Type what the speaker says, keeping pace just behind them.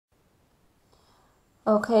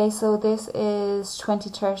Okay, so this is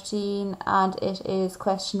 2013 and it is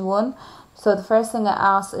question 1. So the first thing it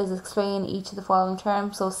asks is explain each of the following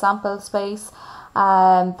terms. So sample space,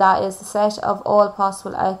 that is the set of all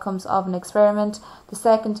possible outcomes of an experiment. The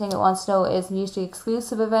second thing it wants to know is mutually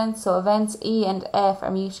exclusive events. So events E and F are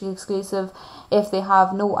mutually exclusive if they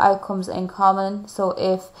have no outcomes in common. So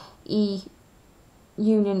if E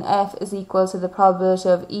union F is equal to the probability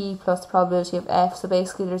of E plus the probability of F. So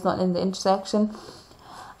basically there's nothing in the intersection.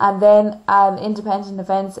 And then independent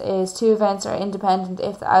events is two events are independent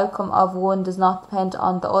if the outcome of one does not depend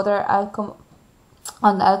on the outcome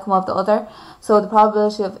of the other. So the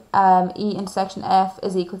probability of E intersection F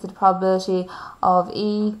is equal to the probability of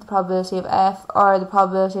E, the probability of F, or the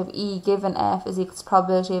probability of E given F is equal to the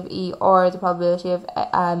probability of E, or the probability of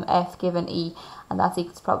F given E, and that's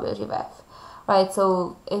equal to the probability of F. Right,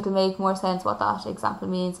 so it'll make more sense what that example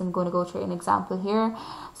means. I'm going to go through an example here.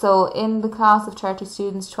 So in the class of 30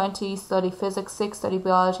 students, 20 study physics, 6 study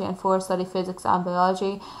biology, and 4 study physics and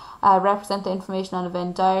biology. Represent the information on a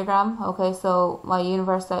Venn diagram. Okay, so my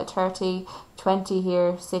universe at 30, 20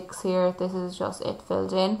 here, 6 here. This is just it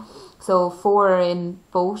filled in. So 4 are in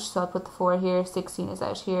both, so I'll put the 4 here, 16 is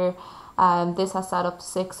out here. This has to add up to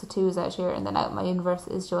 6, so 2 is out here, and then out my universe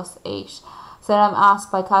is just 8. So then I'm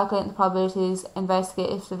asked, by calculating the probabilities,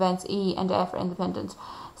 investigate if the events E and F are independent.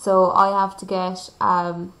 So I have to get,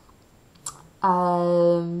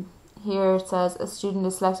 here it says a student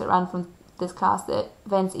is selected at random from this class. The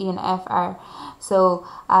events E and F are, so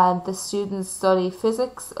the students study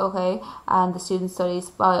physics, okay, and the student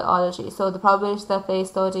studies biology. So the probability that they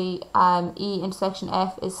study E intersection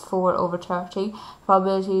F is 4 over 30.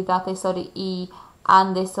 Probability that they study E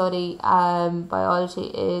and they study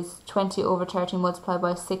biology is 20 over 30 multiplied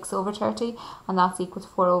by 6 over 30, and that's equal to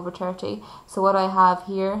 4 over 30. So what I have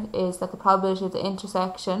here is that the probability of the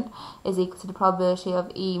intersection is equal to the probability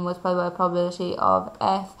of E multiplied by the probability of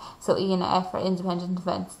F. So E and F are independent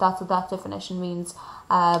events. That's what that definition means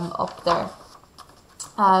up there.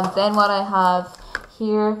 Then what I have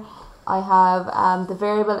here, I have the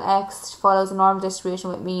variable x follows a normal distribution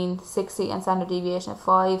with mean 60 and standard deviation of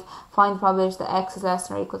 5. Find the probability that x is less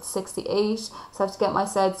than or equal to 68. So I have to get my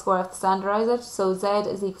z score, I have to standardise it. So z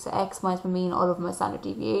is equal to x minus my mean all over my standard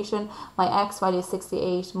deviation. My x value is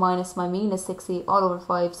 68 minus my mean is 60 all over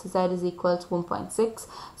 5. So z is equal to 1.6.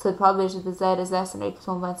 So the probability that z is less than or equal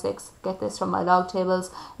to 1.6, get this from my log tables,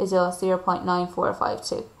 is just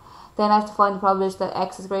 0.9452. Then I have to find the probability that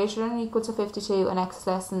x is greater than or equal to 52 and x is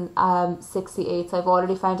less than 68. So I've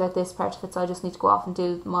already found out this part of it, so I just need to go off and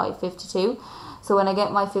do my 52. So when I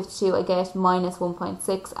get my 52, I get minus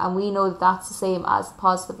 1.6, and we know that that's the same as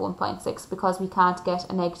positive 1.6 because we can't get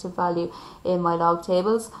a negative value in my log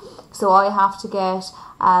tables. So I have to get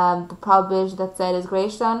the probability that z is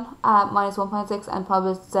greater than minus 1.6 and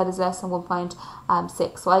probability that z is less than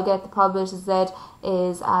 1.6. So I get the probability that z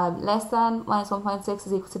is less than minus 1.6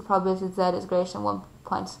 is equal to the probability that z is greater than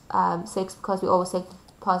 1.6 because we always take the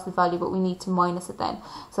positive value, but we need to minus it then.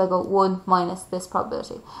 So I go 1 minus this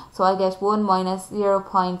probability. So I get 1 minus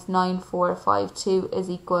 0.9452 is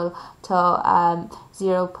equal to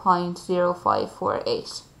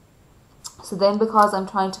 0.0548. So then because I'm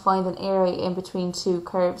trying to find an area in between two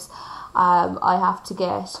curves, I have to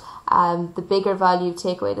get the bigger value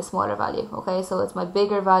take away the smaller value. Okay, so it's my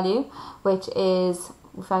bigger value, which is,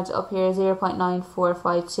 we found it up here,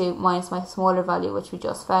 0.9452 minus my smaller value, which we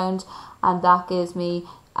just found, and that gives me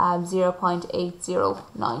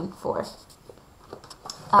 0.8094.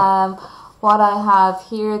 What I have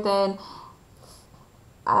here then,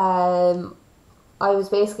 I was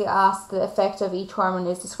basically asked the effect of each hormone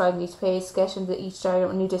is described in each page, sketching each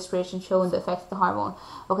diagram, a new distribution showing the effect of the hormone.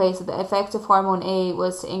 Okay, so the effect of hormone A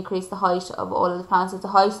was to increase the height of all of the plants. If the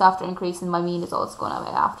height after increasing, my mean is also going to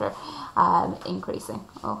be after increasing.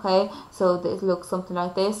 Okay, so it looks something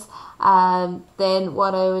like this. Then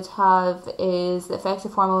what I would have is the effect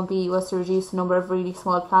of hormone B was to reduce the number of really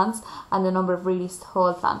small plants and the number of really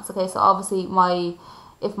tall plants. Okay, so obviously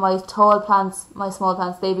if my tall plants, my small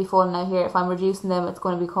plants, they be falling out here. If I'm reducing them, it's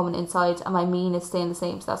going to be coming inside, and my mean is staying the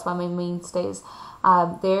same. So that's why my mean stays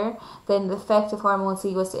there. Then the effect of hormone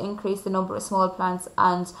C was to increase the number of small plants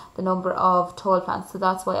and the number of tall plants. So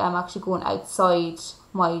that's why I'm actually going outside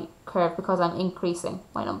my curve, because I'm increasing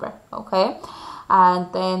my number. Okay, and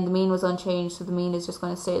then the mean was unchanged, so the mean is just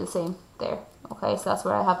going to stay the same there. Okay, so that's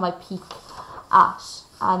where I have my peak at,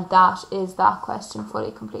 and that is that question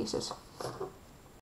fully completed.